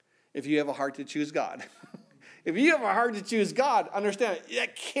 If you have a heart to choose God. If you have a heart to choose God, understand,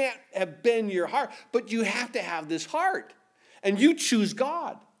 that can't have been your heart. But you have to have this heart. And you choose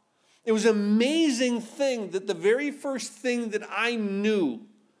God. It was an amazing thing that the very first thing that I knew,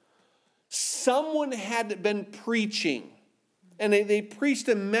 someone had been preaching. And they preached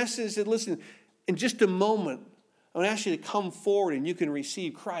a message that, listen, in just a moment, I'm going to ask you to come forward and you can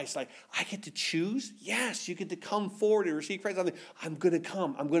receive Christ. Like, I get to choose? Yes, you get to come forward and receive Christ. I'm going to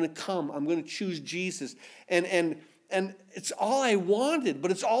come. I'm going to come. I'm going to choose Jesus. And it's all I wanted,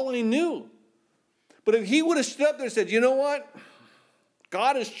 but it's all I knew. But if he would have stood up there and said, you know what?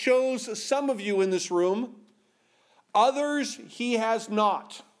 God has chose some of you in this room. Others he has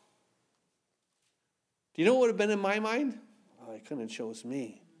not. Do you know what would have been in my mind? Oh, he couldn't have chose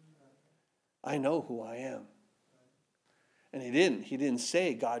me. I know who I am. And he didn't. He didn't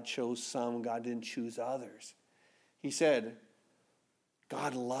say God chose some, God didn't choose others. He said,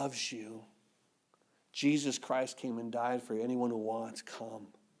 God loves you. Jesus Christ came and died for you. Anyone who wants, come.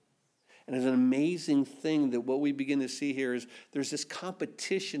 And it's an amazing thing that what we begin to see here is there's this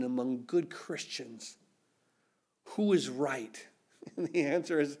competition among good Christians. Who is right? And the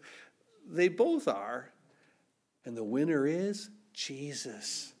answer is they both are. And the winner is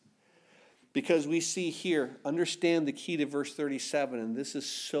Jesus. Because we see here, understand the key to verse 37, and this is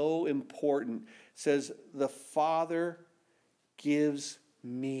so important. It says, the Father gives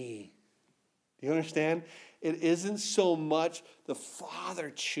me. Do you understand? It isn't so much the Father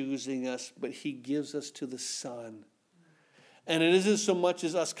choosing us, but he gives us to the Son. And it isn't so much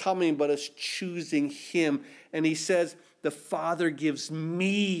as us coming, but us choosing him. And he says, the Father gives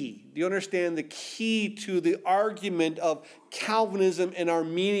me. Do you understand? The key to the argument of Calvinism and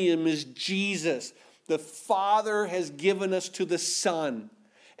Arminianism is Jesus. The Father has given us to the Son,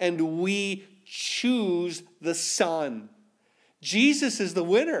 and we choose the Son. Jesus is the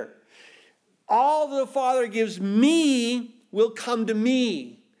winner. All the Father gives me will come to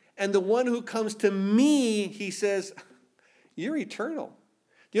me. And the one who comes to me, he says, you're eternal.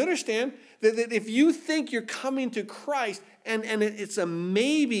 Do you understand? That if you think you're coming to Christ and it's a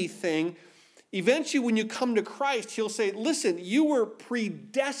maybe thing, eventually when you come to Christ, he'll say, listen, you were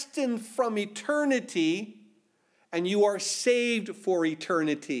predestined from eternity and you are saved for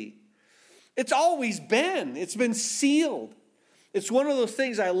eternity. It's always been. It's been sealed. It's one of those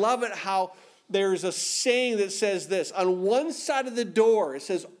things, I love it how there's a saying that says this. On one side of the door, it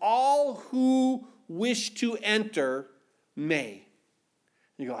says, all who wish to enter may.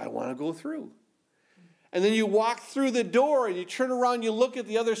 You go, I want to go through. And then you walk through the door and you turn around, you look at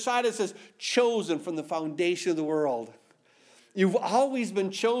the other side, it says, chosen from the foundation of the world. You've always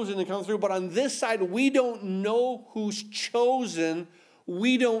been chosen to come through, but on this side, we don't know who's chosen.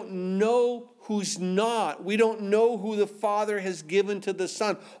 We don't know who's not. We don't know who the Father has given to the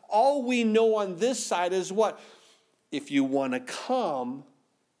Son. All we know on this side is what? If you want to come,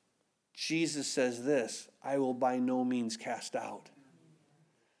 Jesus says this, I will by no means cast out.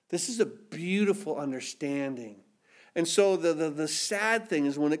 This is a beautiful understanding. And so the sad thing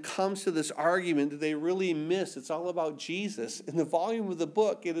is when it comes to this argument that they really miss, it's all about Jesus. In the volume of the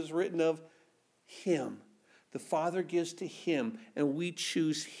book, it is written of him. The Father gives to him, and we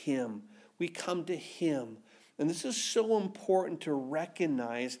choose him. We come to him. And this is so important to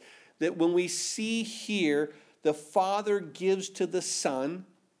recognize that when we see here, the Father gives to the Son,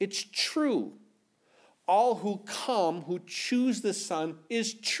 it's true. All who come, who choose the Son,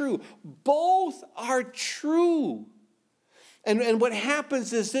 is true. Both are true. And what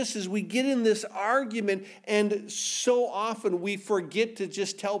happens is this, is we get in this argument, and so often we forget to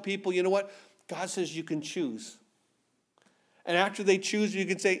just tell people, you know what? God says you can choose. And after they choose, you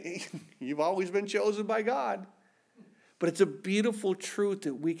can say, you've always been chosen by God. But it's a beautiful truth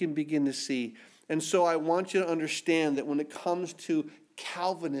that we can begin to see. And so I want you to understand that when it comes to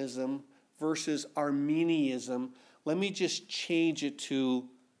Calvinism versus Arminianism, let me just change it to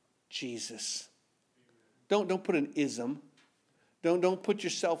Jesus. Don't put an ism. Don't put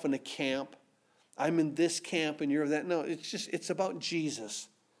yourself in a camp. I'm in this camp and you're that. No, it's about Jesus.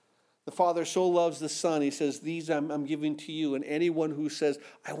 The Father so loves the Son, he says, these I'm giving to you. And anyone who says,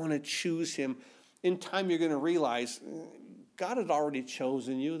 I want to choose him, in time you're going to realize God had already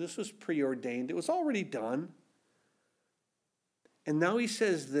chosen you. This was preordained. It was already done. And now he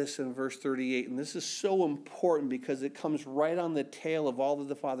says this in verse 38, and this is so important because it comes right on the tail of all that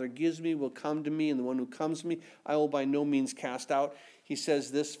the Father gives me will come to me, and the one who comes to me I will by no means cast out. He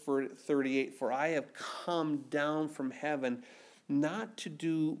says this for 38, for I have come down from heaven not to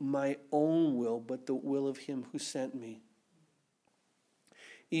do my own will, but the will of him who sent me.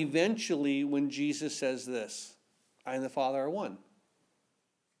 Eventually, when Jesus says this, I and the Father are one.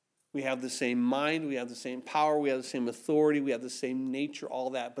 We have the same mind, we have the same power, we have the same authority, we have the same nature, all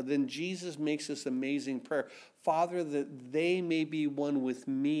that. But then Jesus makes this amazing prayer. Father, that they may be one with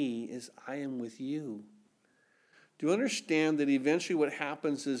me as I am with you. Do you understand that eventually what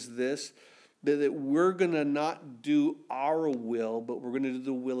happens is this, that we're going to not do our will, but we're going to do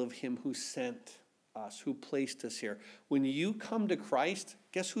the will of him who sent us, who placed us here. When you come to Christ,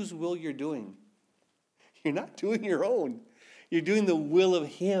 guess whose will you're doing? You're not doing your own. You're doing the will of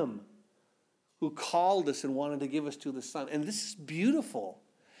him who called us and wanted to give us to the Son. And this is beautiful.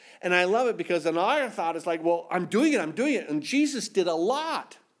 And I love it because in our thought, it's like, well, I'm doing it. And Jesus did a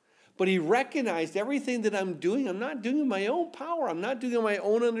lot. But he recognized everything that I'm doing, I'm not doing in my own power. I'm not doing in my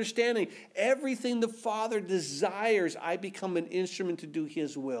own understanding. Everything the Father desires, I become an instrument to do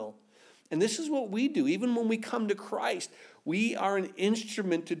his will. And this is what we do. Even when we come to Christ, we are an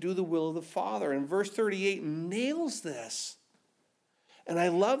instrument to do the will of the Father. And verse 38 nails this. And I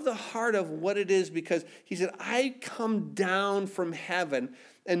love the heart of what it is because he said, I come down from heaven.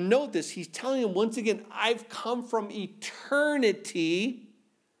 And note this, he's telling him once again, I've come from eternity,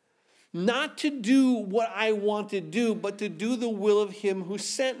 not to do what I want to do, but to do the will of him who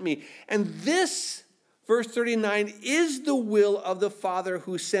sent me. And this, verse 39, is the will of the Father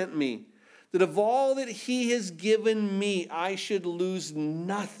who sent me, that of all that he has given me, I should lose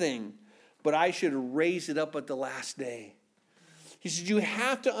nothing, but I should raise it up at the last day. He said, you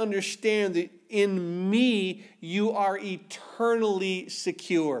have to understand that in me, you are eternally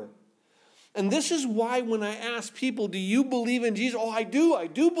secure. And this is why when I ask people, do you believe in Jesus? Oh, I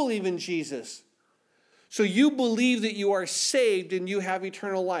do believe in Jesus. So you believe that you are saved and you have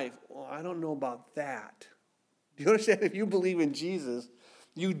eternal life. Well, I don't know about that. Do you understand? If you believe in Jesus,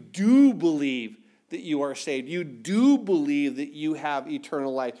 you do believe that you are saved. You do believe that you have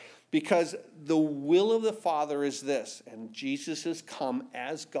eternal life. Because the will of the Father is this, and Jesus has come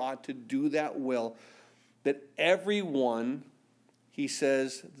as God to do that will, that everyone, he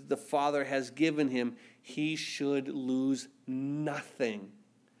says, the Father has given him, he should lose nothing.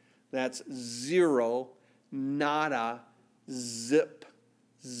 That's zero, nada, zip,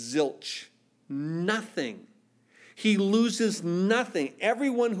 zilch, nothing. He loses nothing.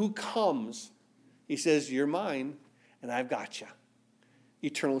 Everyone who comes, he says, you're mine, and I've got you.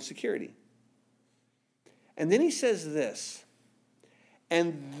 Eternal security. And then he says this,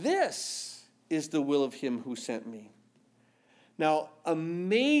 and this is the will of him who sent me. Now,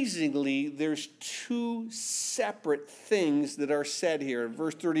 amazingly, there's two separate things that are said here. In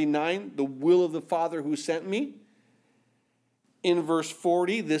verse 39, the will of the Father who sent me. In verse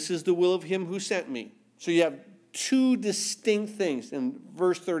 40, this is the will of him who sent me. So you have two distinct things. In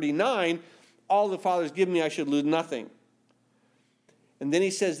verse 39, all the Father has given me, I should lose nothing. And then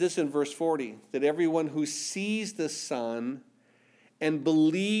he says this in verse 40, that everyone who sees the Son and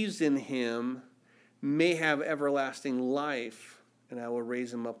believes in him may have everlasting life, and I will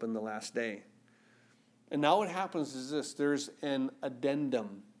raise him up in the last day. And now what happens is this, there's an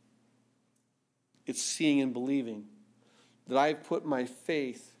addendum. It's seeing and believing, that I've put my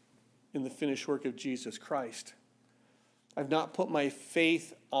faith in the finished work of Jesus Christ. I've not put my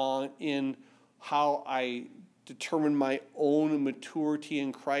faith in how I determine my own maturity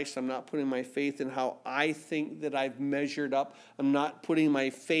in Christ. I'm not putting my faith in how I think that I've measured up. I'm not putting my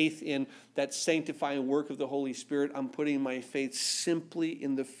faith in that sanctifying work of the Holy Spirit. I'm putting my faith simply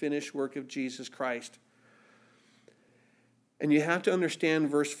in the finished work of Jesus Christ. And you have to understand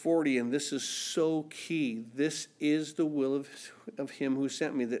verse 40, and this is so key. This is the will of him who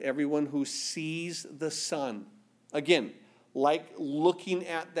sent me, that everyone who sees the Son, again, like looking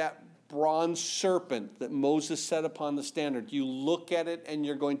at that bronze serpent that Moses set upon the standard. You look at it and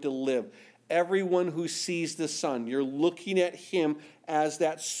you're going to live. Everyone who sees the Son, you're looking at him as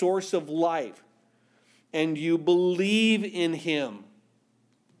that source of life. And you believe in him.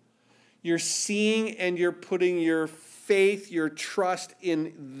 You're seeing and you're putting your faith, your trust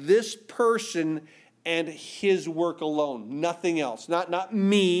in this person and his work alone. Nothing else. Not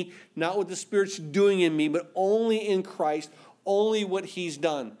me, not what the Spirit's doing in me, but only in Christ, only what he's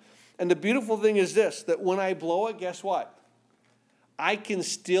done. And the beautiful thing is this, that when I blow it, guess what? I can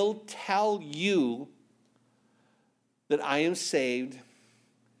still tell you that I am saved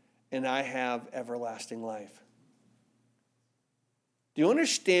and I have everlasting life. Do you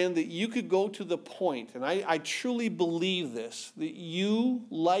understand that you could go to the point, and I truly believe this, that you,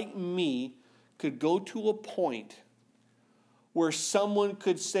 like me, could go to a point where someone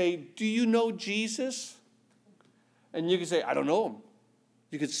could say, do you know Jesus? And you could say, I don't know him.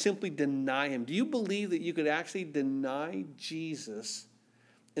 You could simply deny him. Do you believe that you could actually deny Jesus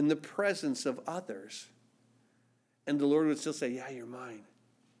in the presence of others? And the Lord would still say, yeah, you're mine.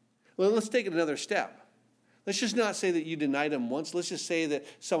 Well, let's take it another step. Let's just not say that you denied him once. Let's just say that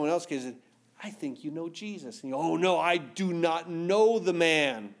someone else can say, I think you know Jesus. And you go, oh, no, I do not know the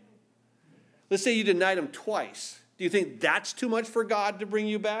man. Let's say you denied him twice. Do you think that's too much for God to bring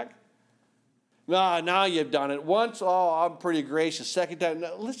you back? No, now you've done it once. Oh, I'm pretty gracious. Second time.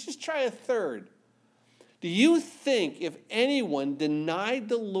 No, let's just try a third. Do you think if anyone denied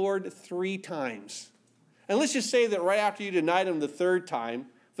the Lord 3 times, and let's just say that right after you denied him the 3rd time,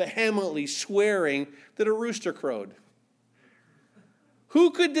 vehemently swearing that a rooster crowed,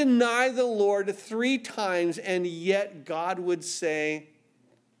 who could deny the Lord 3 times and yet God would say,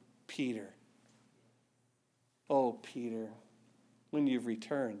 Peter, oh, Peter, when you've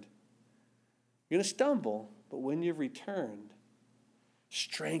returned, you're going to stumble, but when you've returned,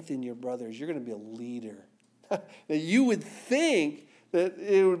 strengthen your brothers. You're going to be a leader. Now, you would think that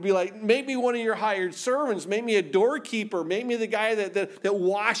it would be like, make me one of your hired servants, make me a doorkeeper, make me the guy that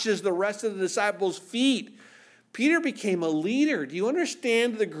washes the rest of the disciples' feet. Peter became a leader. Do you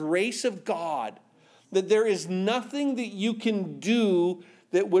understand the grace of God? That there is nothing that you can do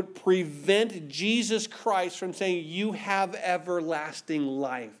that would prevent Jesus Christ from saying, you have everlasting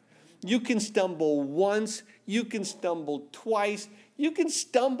life. You can stumble once, you can stumble twice, you can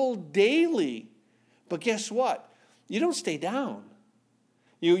stumble daily. But guess what? You don't stay down.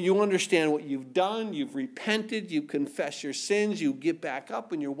 You understand what you've done, you've repented, you confess your sins, you get back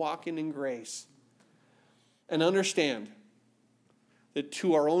up, and you're walking in grace. And understand that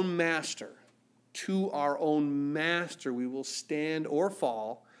to our own master, we will stand or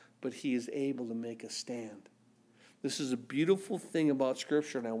fall, but he is able to make us stand. This is a beautiful thing about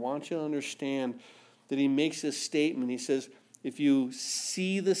Scripture, and I want you to understand that he makes this statement. He says, if you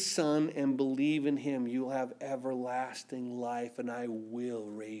see the Son and believe in him, you will have everlasting life, and I will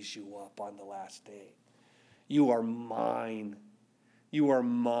raise you up on the last day. You are mine. You are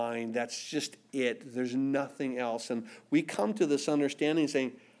mine. That's just it. There's nothing else. And we come to this understanding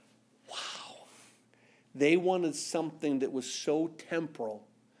saying, wow, they wanted something that was so temporal.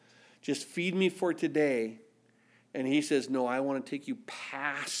 Just feed me for today. And he says, no, I want to take you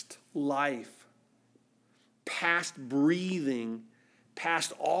past life, past breathing,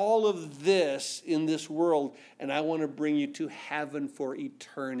 past all of this in this world, and I want to bring you to heaven for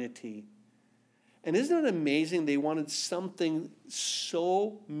eternity. And isn't it amazing? They wanted something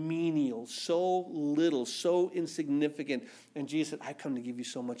so menial, so little, so insignificant. And Jesus said, I've come to give you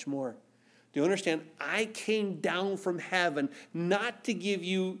so much more. Do you understand? I came down from heaven not to give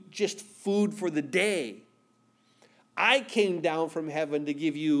you just food for the day. I came down from heaven to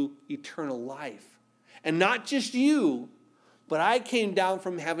give you eternal life. And not just you, but I came down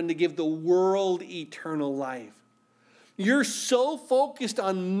from heaven to give the world eternal life. You're so focused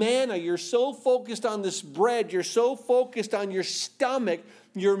on manna, you're so focused on this bread, you're so focused on your stomach,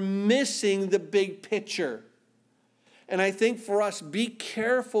 you're missing the big picture. And I think for us, be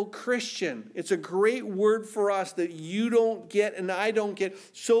careful, Christian. It's a great word for us that you don't get and I don't get,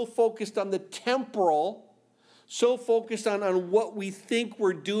 so focused on the temporal, so focused on what we think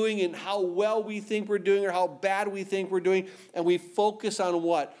we're doing and how well we think we're doing or how bad we think we're doing. And we focus on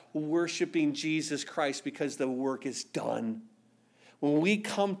what? Worshiping Jesus Christ because the work is done. When we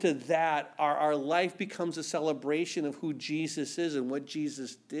come to that, our life becomes a celebration of who Jesus is and what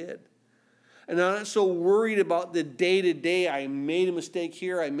Jesus did. And I'm not so worried about the day-to-day. I made a mistake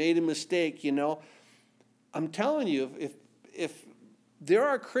here. I made a mistake, I'm telling you, if there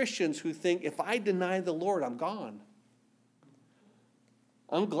are Christians who think, if I deny the Lord, I'm gone.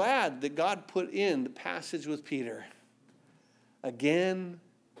 I'm glad that God put in the passage with Peter. Again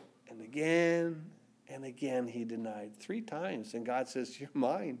and again and again he denied 3 times. And God says, you're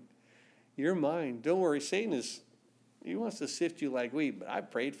mine. You're mine. Don't worry, Satan he wants to sift you like wheat, but I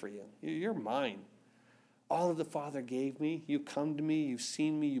prayed for you. You're mine. All of the Father gave me. You come to me. You've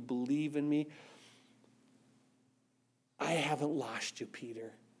seen me. You believe in me. I haven't lost you,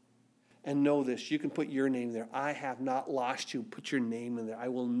 Peter. And know this, you can put your name there. I have not lost you. Put your name in there. I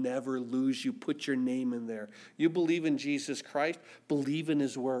will never lose you. Put your name in there. You believe in Jesus Christ, believe in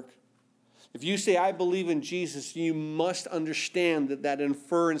his work. If you say, I believe in Jesus, you must understand that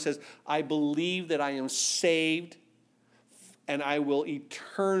inference says, I believe that I am saved and I will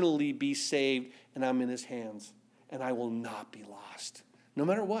eternally be saved and I'm in his hands and I will not be lost. No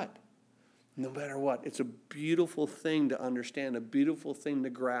matter what. No matter what. It's a beautiful thing to understand, a beautiful thing to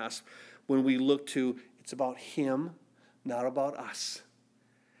grasp when we look to, it's about him, not about us.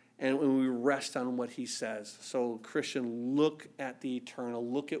 and when we rest on what he says. So, Christian, look at the eternal,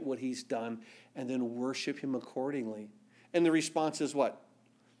 look at what he's done, and then worship him accordingly. And the response is what?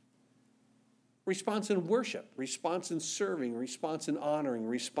 Response in worship, response in serving, response in honoring,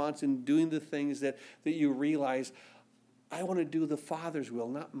 response in doing the things that you realize, I want to do the Father's will,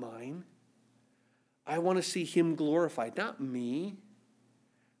 not mine. I want to see him glorified, not me.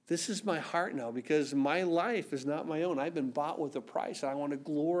 This is my heart now, because my life is not my own. I've been bought with a price, and I want to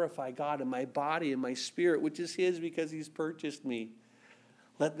glorify God in my body and my spirit, which is his because he's purchased me.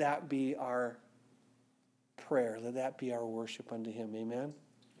 Let that be our prayer. Let that be our worship unto him. Amen?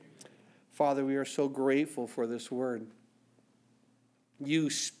 Father, we are so grateful for this word. You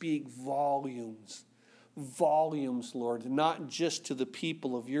speak volumes, Lord, not just to the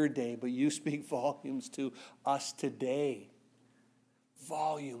people of your day, but you speak volumes to us today.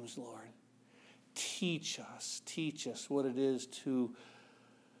 Volumes, Lord. Teach us what it is to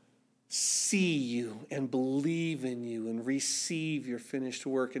see you and believe in you and receive your finished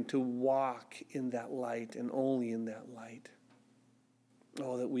work and to walk in that light and only in that light.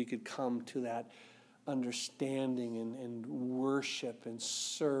 Oh, that we could come to that understanding and worship and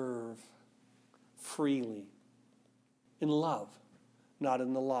serve freely in love, not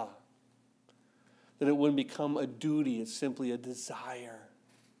in the law. That it wouldn't become a duty, it's simply a desire.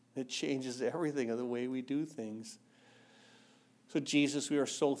 It changes everything of the way we do things. So Jesus, we are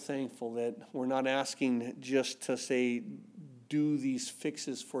so thankful that we're not asking just to say, do these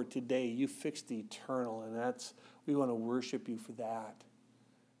fixes for today. You fixed the eternal, and we want to worship you for that.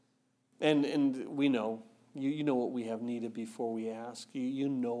 And we know, you know what we have needed before we ask. You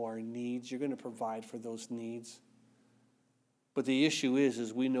know our needs. You're going to provide for those needs. But the issue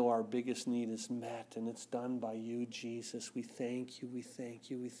is we know our biggest need is met, and it's done by you, Jesus. We thank you, we thank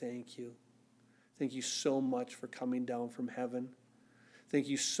you, we thank you. Thank you so much for coming down from heaven. Thank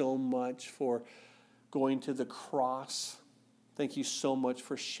you so much for going to the cross. Thank you so much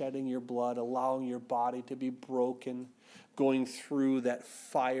for shedding your blood, allowing your body to be broken, going through that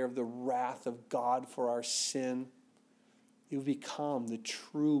fire of the wrath of God for our sin. You've become the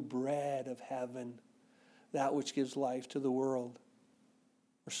true bread of heaven, that which gives life to the world.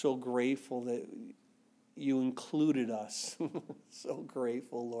 We're so grateful that you included us. So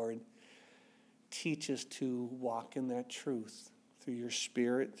grateful, Lord. Teach us to walk in that truth through your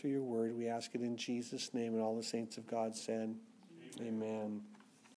Spirit, through your word. We ask it in Jesus' name, and all the saints of God said, Amen.